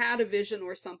had a vision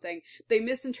or something. They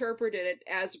misinterpreted it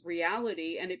as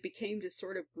reality, and it became this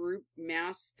sort of group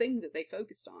mass thing that they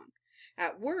focused on.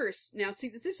 At worst, now see,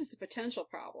 this is the potential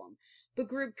problem. The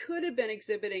group could have been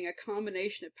exhibiting a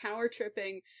combination of power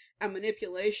tripping and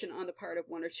manipulation on the part of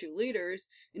one or two leaders.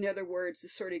 In other words, the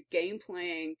sort of game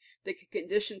playing that could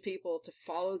condition people to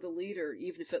follow the leader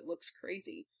even if it looks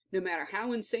crazy, no matter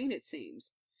how insane it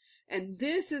seems. And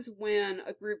this is when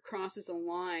a group crosses a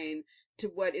line to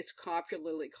what is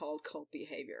popularly called cult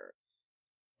behavior.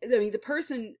 I mean, the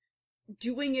person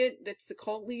doing it, that's the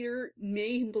cult leader,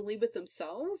 may believe it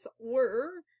themselves, or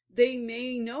they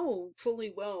may know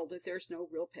fully well that there's no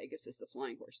real Pegasus, the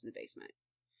flying horse, in the basement.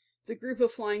 The group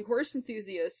of flying horse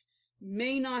enthusiasts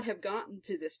may not have gotten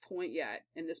to this point yet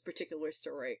in this particular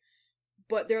story,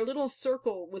 but their little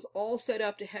circle was all set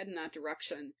up to head in that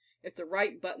direction if the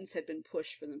right buttons had been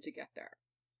pushed for them to get there.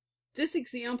 This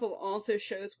example also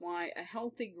shows why a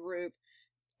healthy group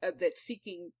that's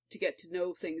seeking to get to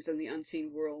know things in the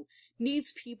unseen world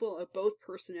needs people of both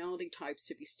personality types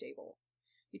to be stable.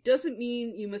 It doesn't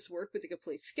mean you must work with a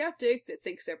complete skeptic that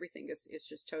thinks everything is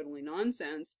just totally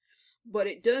nonsense, but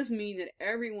it does mean that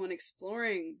everyone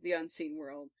exploring the unseen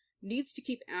world needs to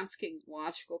keep asking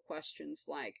logical questions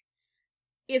like,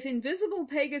 if invisible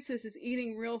Pegasus is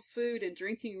eating real food and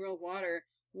drinking real water,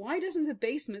 why doesn't the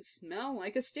basement smell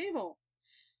like a stable?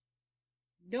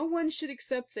 No one should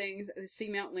accept things that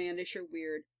seem outlandish or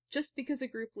weird just because a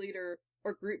group leader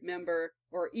or group member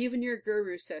or even your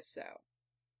guru says so.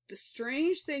 The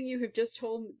strange thing you have just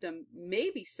told them may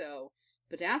be so,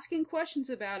 but asking questions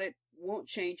about it won't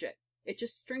change it. It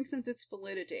just strengthens its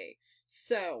validity.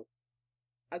 So,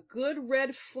 a good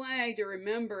red flag to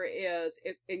remember is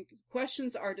if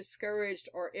questions are discouraged,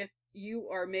 or if you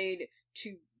are made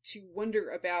to wonder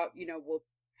about, well,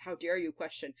 how dare you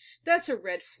question? That's a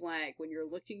red flag. When you're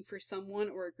looking for someone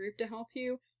or a group to help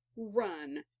you,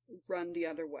 run the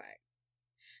other way.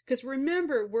 Because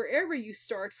remember, wherever you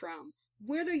start from,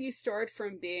 whether you start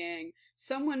from being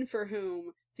someone for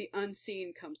whom the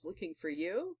unseen comes looking for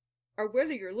you, or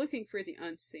whether you're looking for the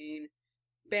unseen,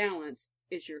 balance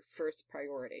is your first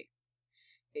priority.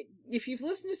 If you've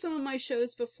listened to some of my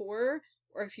shows before,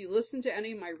 or if you listen to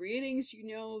any of my readings, you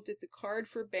know that the card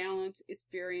for balance is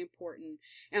very important.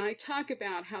 And I talk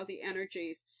about how the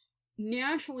energies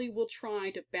naturally will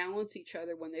try to balance each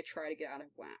other when they try to get out of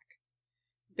whack.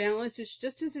 Balance is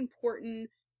just as important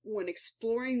when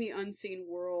exploring the unseen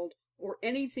world or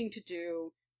anything to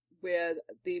do with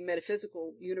the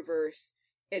metaphysical universe,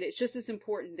 and it's just as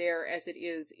important there as it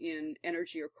is in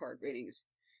energy or card readings.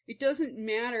 It doesn't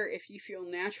matter if you feel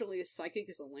naturally as psychic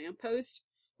as a lamppost,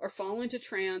 or fall into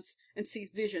trance and see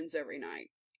visions every night.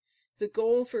 The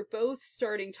goal for both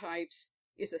starting types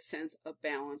is a sense of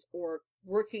balance, or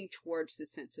working towards the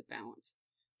sense of balance.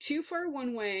 Too far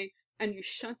one way, and you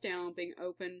shut down being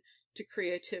open to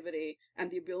creativity and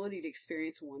the ability to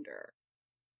experience wonder.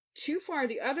 Too far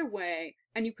the other way,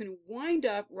 and you can wind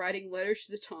up writing letters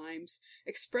to the Times,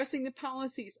 expressing the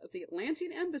policies of the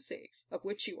Atlantean Embassy, of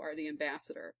which you are the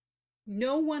ambassador.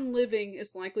 No one living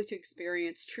is likely to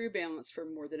experience true balance for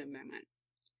more than a moment.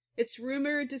 It's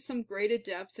rumored that some great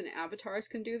adepts and avatars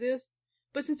can do this,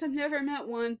 but since I've never met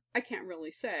one, I can't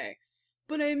really say.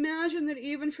 But I imagine that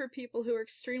even for people who are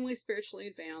extremely spiritually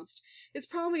advanced, it's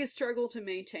probably a struggle to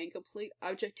maintain complete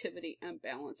objectivity and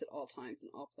balance at all times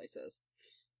and all places.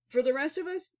 For the rest of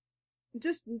us,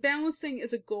 this balance thing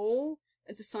is a goal,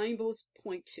 as the signposts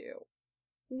point to.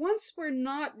 Once we're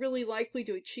not really likely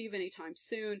to achieve anytime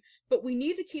soon, but we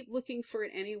need to keep looking for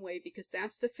it anyway, because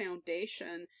that's the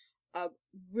foundation of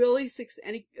really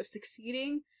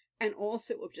succeeding, and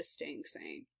also of just staying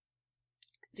sane.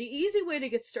 The easy way to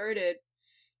get started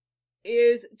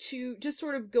is to just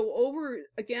sort of go over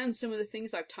again some of the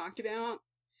things I've talked about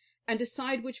and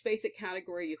decide which basic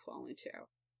category you fall into.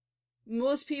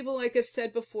 Most people, like I've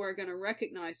said before, are going to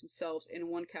recognize themselves in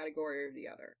one category or the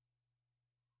other.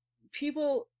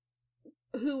 People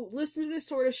who listen to this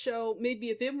sort of show may be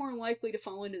a bit more likely to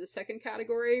fall into the second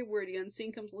category, where the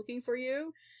unseen comes looking for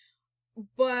you,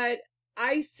 but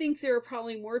I think there are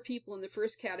probably more people in the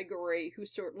first category who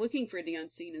start looking for the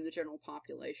unseen in the general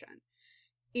population.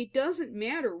 It doesn't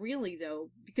matter really, though,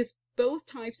 because both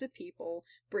types of people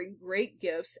bring great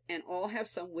gifts and all have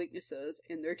some weaknesses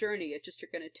in their journey. It's just you're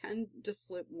going to tend to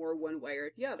flip more one way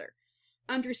or the other.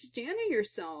 Understanding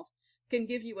yourself can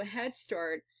give you a head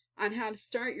start on how to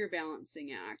start your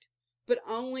balancing act, but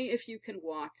only if you can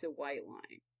walk the white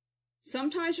line.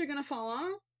 Sometimes you're going to fall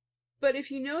off, but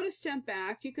if you know to step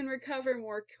back, you can recover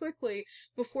more quickly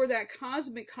before that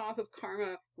cosmic cop of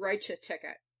karma writes you a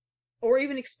ticket. Or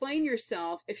even explain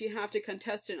yourself if you have to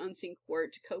contest an unseen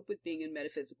court to cope with being in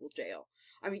metaphysical jail.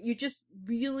 I mean, you just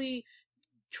really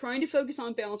trying to focus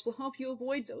on balance will help you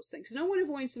avoid those things. No one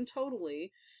avoids them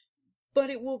totally, but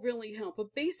it will really help. A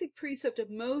basic precept of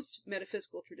most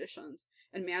metaphysical traditions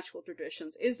and magical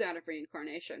traditions is that of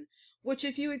reincarnation, which,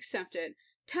 if you accept it,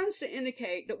 tends to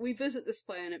indicate that we visit this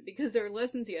planet because there are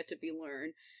lessons yet to be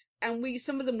learned, and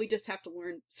some of them we just have to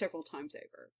learn several times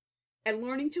over. And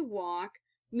learning to walk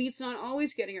means not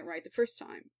always getting it right the first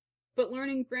time, but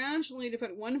learning gradually to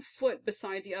put one foot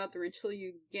beside the other until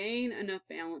you gain enough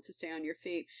balance to stay on your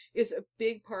feet is a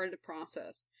big part of the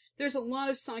process. There's a lot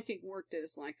of psychic work that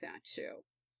is like that too.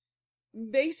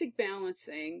 Basic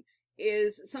balancing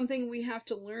is something we have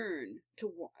to learn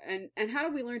to and how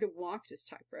do we learn to walk this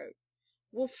tightrope?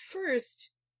 Well, first,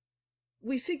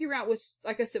 we figure out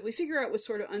we figure out what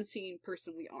sort of unseen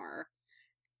person we are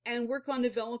and work on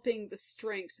developing the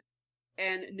strengths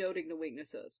and noting the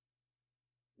weaknesses.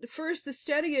 First, the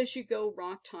steady as you go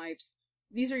rock types,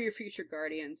 these are your future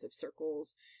guardians of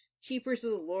circles, keepers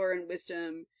of the lore and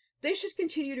wisdom. They should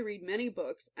continue to read many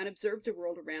books and observe the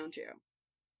world around you.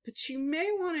 But you may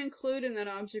want to include in that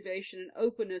observation an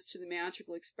openness to the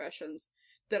magical expressions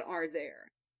that are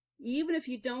there. Even if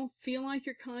you don't feel like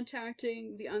you're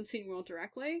contacting the unseen world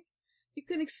directly, you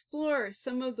can explore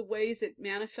some of the ways it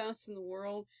manifests in the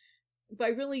world by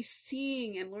really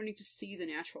seeing and learning to see the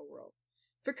natural world.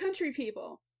 For country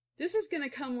people, this is going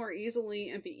to come more easily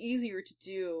and be easier to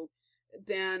do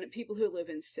than people who live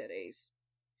in cities.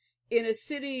 In a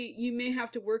city, you may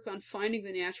have to work on finding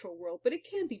the natural world, but it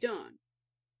can be done.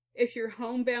 If you're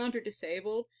homebound or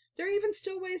disabled, there are even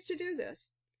still ways to do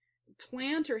this.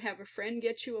 Plant or have a friend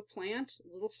get you a plant,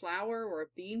 a little flower or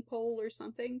a bean pole or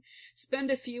something.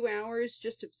 Spend a few hours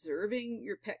just observing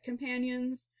your pet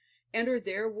companions, enter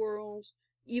their world,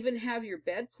 even have your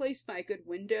bed placed by a good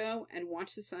window and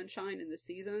watch the sunshine and the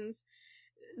seasons.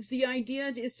 The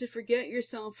idea is to forget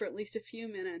yourself for at least a few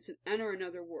minutes and enter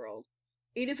another world.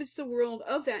 Even if it's the world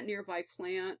of that nearby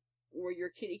plant or your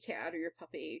kitty cat or your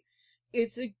puppy,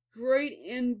 it's a great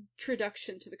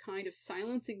introduction to the kind of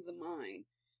silencing the mind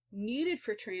needed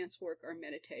for trance work or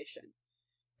meditation.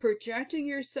 Projecting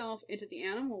yourself into the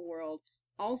animal world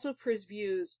also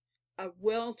previews a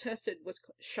well-tested what's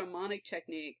called shamanic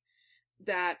technique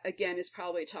that, again, is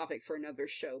probably a topic for another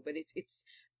show, but it's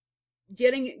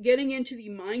getting into the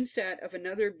mindset of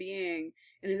another being,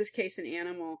 and in this case an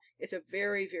animal, is a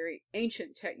very, very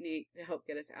ancient technique to help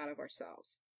get us out of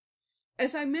ourselves.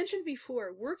 As I mentioned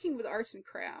before, working with arts and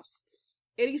crafts,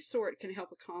 any sort can help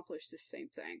accomplish the same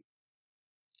thing.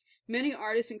 Many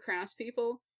artists and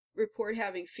craftspeople report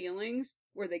having feelings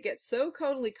where they get so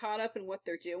totally caught up in what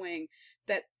they're doing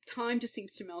that time just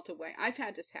seems to melt away. I've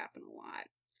had this happen a lot.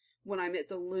 When I'm at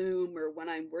the loom or when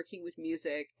I'm working with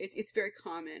music, it's very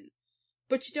common.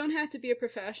 But you don't have to be a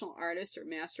professional artist or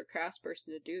master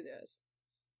craftsperson to do this.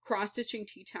 Cross-stitching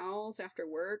tea towels after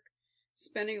work,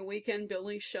 spending a weekend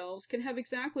building shelves can have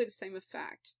exactly the same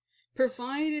effect,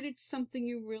 provided it's something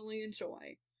you really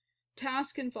enjoy.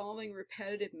 Tasks involving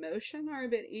repetitive motion are a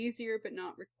bit easier but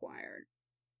not required.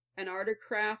 An art or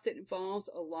craft that involves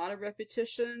a lot of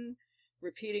repetition,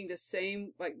 repeating the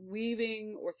same, like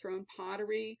weaving or thrown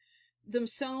pottery,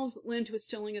 themselves lend to a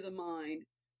stilling of the mind,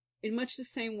 in much the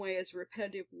same way as a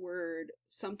repetitive word,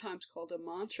 sometimes called a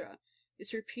mantra,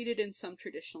 is repeated in some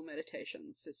traditional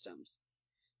meditation systems.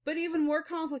 But even more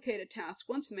complicated tasks,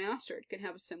 once mastered, can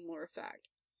have a similar effect.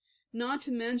 Not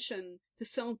to mention, the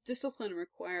self-discipline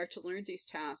required to learn these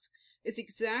tasks is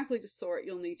exactly the sort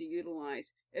you'll need to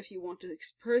utilize if you want to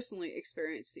personally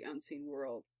experience the unseen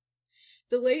world.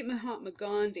 The late Mahatma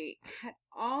Gandhi had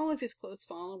all of his close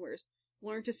followers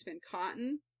learn to spin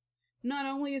cotton, not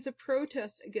only as a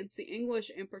protest against the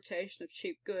English importation of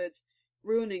cheap goods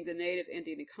ruining the native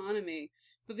Indian economy,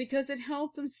 but because it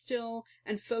helped them still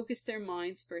and focus their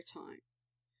minds for a time.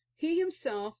 He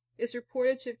himself is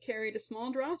reported to have carried a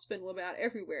small draw spindle about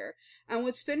everywhere and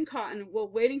would spin cotton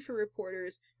while waiting for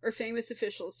reporters or famous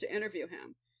officials to interview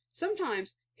him.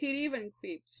 Sometimes he'd even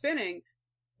keep spinning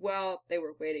while they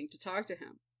were waiting to talk to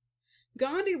him.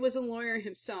 Gandhi was a lawyer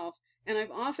himself, and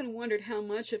I've often wondered how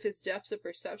much of his depth of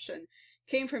perception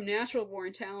came from natural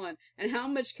born talent and how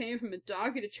much came from a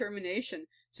dogged determination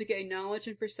to gain knowledge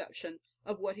and perception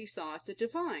of what he saw as the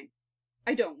divine.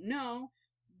 I don't know,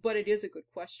 but it is a good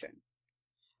question.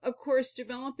 Of course,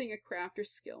 developing a craft or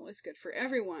skill is good for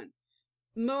everyone,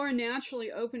 More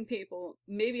naturally open people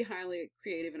may be highly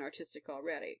creative and artistic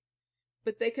already,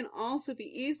 but they can also be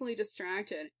easily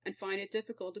distracted and find it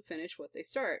difficult to finish what they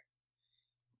start.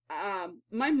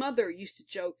 My mother used to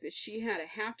joke that she had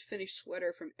a half-finished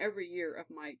sweater from every year of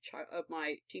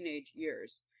my teenage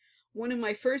years. One of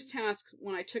my first tasks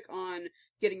when I took on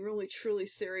getting really truly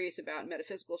serious about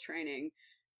metaphysical training,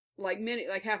 like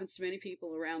happens to many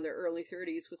people around their early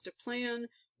 30s, was to plan,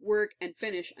 work, and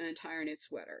finish an entire knit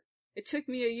sweater. It took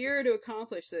me a year to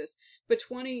accomplish this, but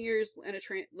 20 years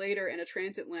later in a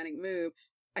transatlantic move,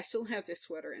 I still have this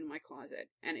sweater in my closet,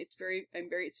 and it's very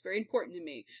important to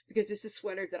me because it's a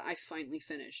sweater that I finally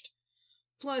finished.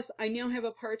 Plus, I now have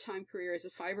a part-time career as a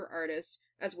fiber artist,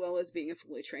 as well as being a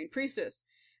fully trained priestess.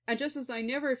 And just as I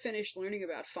never finished learning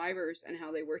about fibers and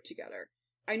how they work together,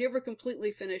 I never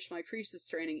completely finished my priestess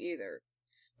training either.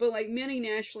 But like many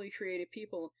naturally creative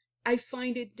people, I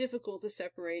find it difficult to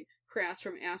separate crafts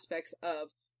from aspects of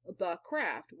the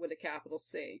craft with a capital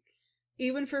C.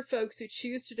 Even for folks who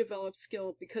choose to develop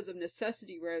skill because of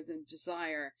necessity rather than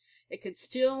desire, it can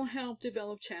still help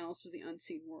develop channels to the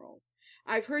unseen world.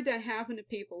 I've heard that happen to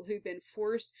people who've been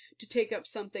forced to take up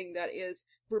something that is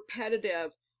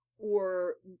repetitive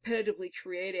or repetitively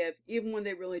creative, even when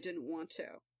they really didn't want to.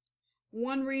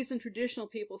 One reason traditional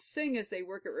people sing as they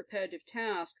work at repetitive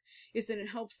tasks is that it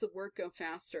helps the work go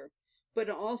faster, but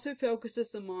it also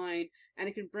focuses the mind, and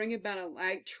it can bring about a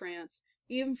light trance,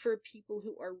 even for people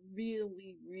who are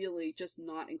really, really just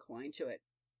not inclined to it.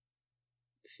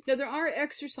 Now, there are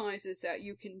exercises that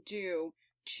you can do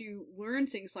to learn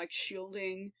things like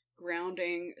shielding,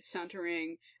 grounding,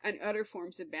 centering, and other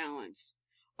forms of balance.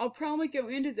 I'll probably go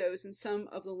into those in some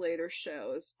of the later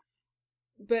shows,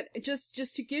 but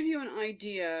just to give you an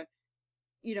idea,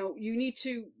 you need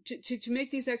to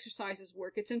make these exercises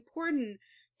work, it's important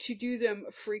to do them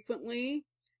frequently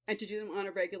and to do them on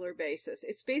a regular basis.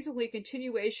 It's basically a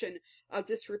continuation of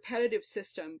this repetitive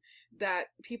system that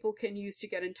people can use to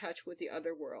get in touch with the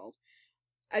other world.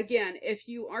 Again, if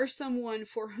you are someone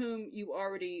for whom you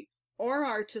already are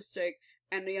artistic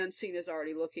and the unseen is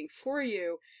already looking for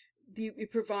you,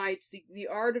 it provides the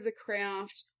art of the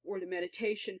craft or the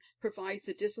meditation provides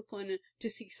the discipline to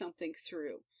see something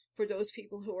through. For those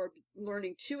people who are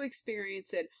learning to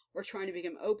experience it or trying to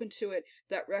become open to it,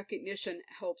 that recognition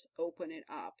helps open it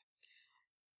up.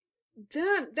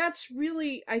 That's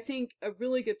really, I think, a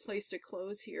really good place to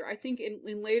close here. I think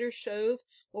in later shows,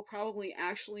 we'll probably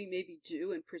actually maybe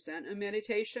do and present a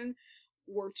meditation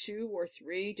or 2 or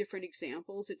 3 different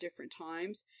examples at different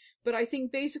times. But I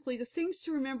think basically the things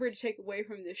to remember to take away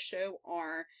from this show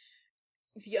are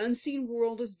the unseen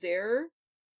world is there.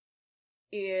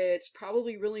 It's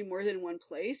probably really more than one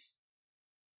place.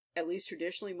 At least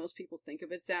traditionally, most people think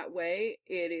of it that way.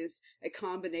 It is a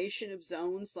combination of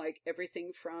zones, like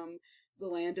everything from the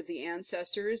land of the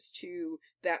ancestors to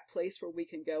that place where we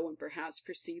can go and perhaps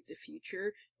perceive the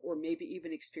future or maybe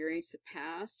even experience the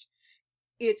past.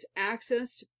 It's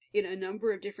accessed in a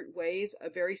number of different ways. A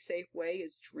very safe way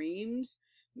is dreams,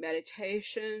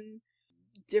 meditation,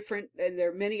 and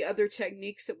there are many other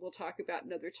techniques that we'll talk about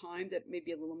another time that may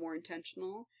be a little more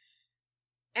intentional.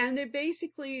 And there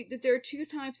are 2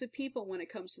 types of people when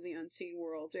it comes to the unseen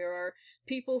world. There are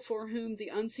people for whom the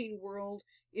unseen world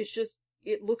is just,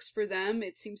 it looks for them.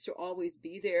 It seems to always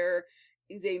be there.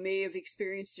 They may have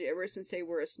experienced it ever since they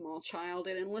were a small child,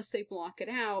 and unless they block it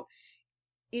out,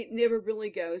 it never really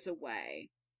goes away.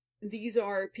 These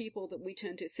are people that we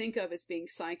tend to think of as being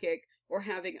psychic or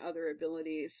having other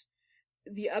abilities.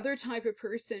 The other type of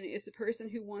person is the person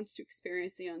who wants to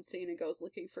experience the unseen and goes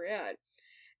looking for it.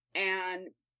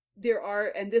 And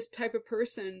this type of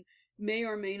person may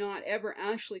or may not ever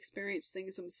actually experience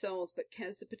things themselves, but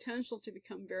has the potential to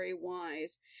become very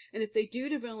wise. And if they do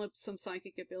develop some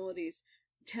psychic abilities,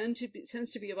 tends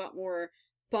to be a lot more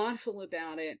thoughtful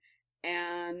about it,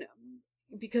 and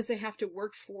because they have to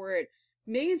work for it,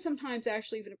 may and sometimes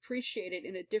actually even appreciate it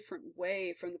in a different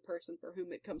way from the person for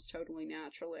whom it comes totally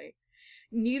naturally.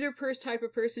 Neither type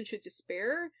of person should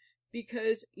despair,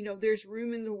 because, there's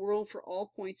room in the world for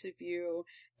all points of view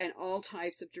and all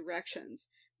types of directions.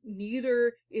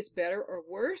 Neither is better or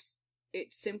worse.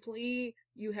 It's simply,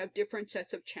 you have different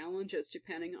sets of challenges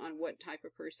depending on what type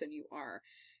of person you are.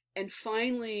 And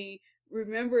finally,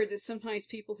 remember that sometimes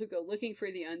people who go looking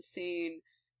for the unseen,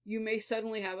 you may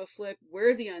suddenly have a flip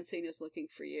where the unseen is looking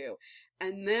for you.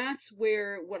 And that's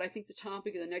where what I think the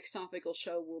topic of the next topical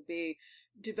show will be,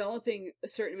 developing a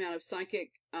certain amount of psychic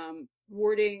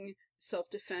warding,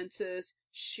 self-defenses,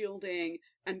 shielding,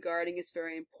 and guarding is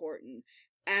very important.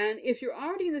 And if you're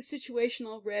already in the situation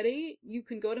already, you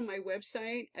can go to my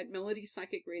website at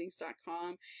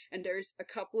melodipsychicreadings.com, and there's a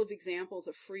couple of examples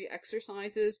of free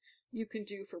exercises you can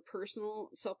do for personal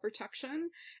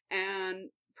self-protection and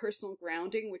personal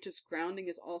grounding, which is grounding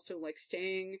is also like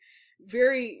staying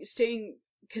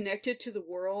connected to the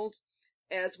world.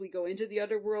 As we go into the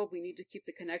other world, we need to keep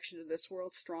the connection to this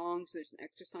world strong, so there's an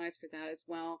exercise for that as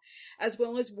well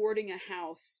as warding a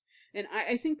house. And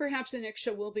I think perhaps the next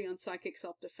show will be on psychic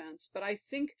self-defense, but I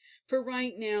think for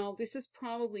right now, this is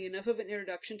probably enough of an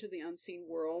introduction to the unseen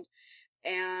world,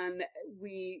 and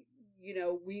we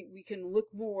can look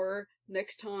more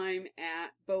next time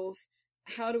at both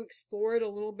how to explore it a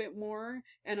little bit more,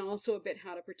 and also a bit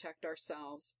how to protect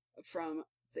ourselves from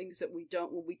things that we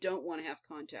don't want to have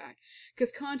contact,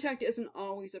 because contact isn't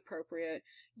always appropriate.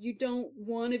 You don't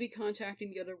want to be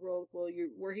contacting the other world while you're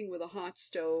working with a hot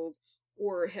stove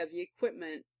or heavy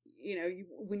equipment.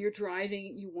 When you're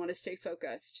driving, you want to stay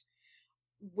focused.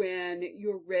 When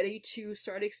you're ready to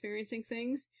start experiencing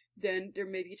things, then there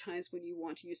may be times when you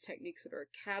want to use techniques that are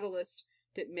a catalyst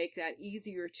that make that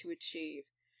easier to achieve.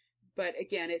 But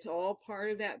again, it's all part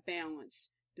of that balance.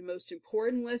 The most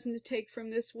important lesson to take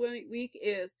from this week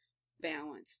is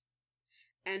balance.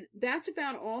 And that's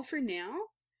about all for now.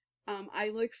 I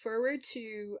look forward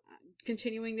to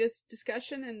continuing this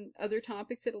discussion and other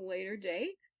topics at a later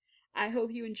date. I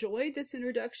hope you enjoyed this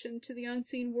introduction to the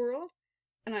unseen world,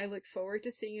 and I look forward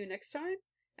to seeing you next time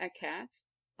at Cat's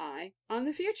Eye on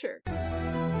the Future.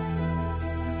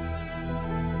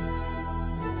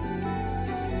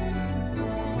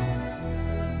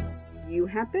 You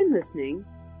have been listening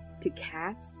to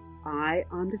Cat's Eye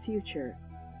on the Future,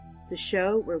 the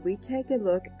show where we take a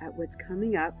look at what's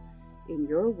coming up in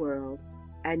your world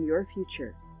and your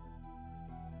future.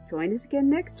 Join us again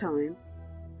next time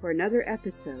for another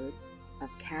episode of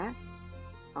Cat's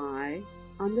Eye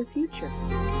on the Future.